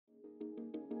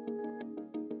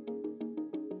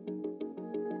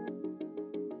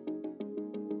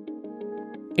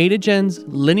EtaGen's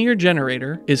linear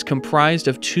generator is comprised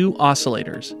of two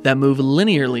oscillators that move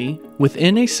linearly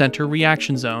within a center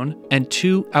reaction zone and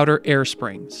two outer air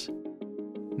springs.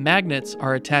 Magnets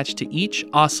are attached to each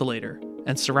oscillator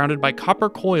and surrounded by copper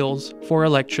coils for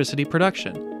electricity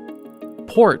production.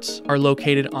 Ports are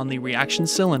located on the reaction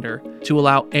cylinder to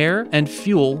allow air and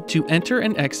fuel to enter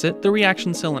and exit the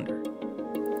reaction cylinder.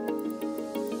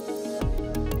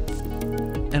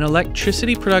 An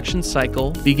electricity production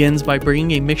cycle begins by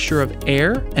bringing a mixture of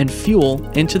air and fuel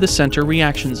into the center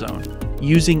reaction zone.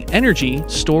 Using energy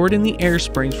stored in the air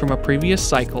springs from a previous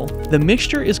cycle, the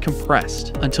mixture is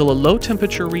compressed until a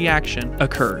low-temperature reaction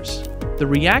occurs. The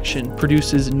reaction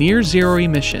produces near-zero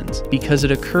emissions because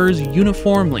it occurs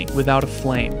uniformly without a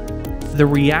flame. The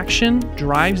reaction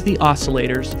drives the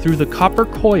oscillators through the copper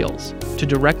coils to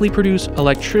directly produce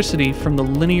electricity from the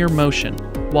linear motion,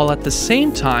 while at the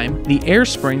same time the air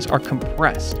springs are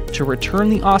compressed to return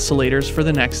the oscillators for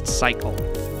the next cycle.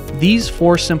 These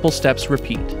four simple steps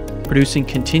repeat, producing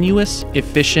continuous,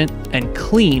 efficient, and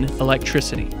clean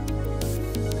electricity.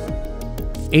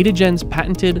 EtaGen's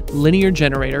patented linear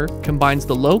generator combines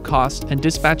the low cost and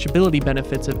dispatchability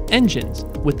benefits of engines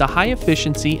with the high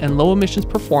efficiency and low emissions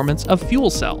performance of fuel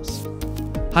cells.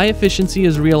 High efficiency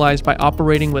is realized by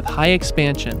operating with high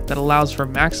expansion that allows for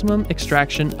maximum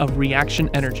extraction of reaction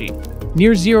energy.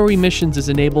 Near zero emissions is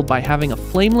enabled by having a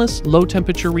flameless, low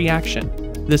temperature reaction.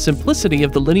 The simplicity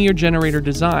of the linear generator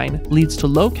design leads to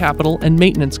low capital and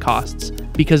maintenance costs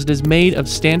because it is made of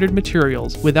standard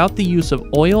materials without the use of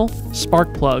oil,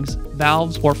 spark plugs,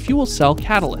 valves, or fuel cell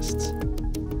catalysts.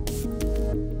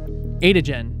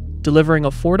 EtaGen, delivering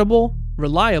affordable,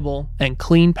 reliable, and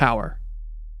clean power.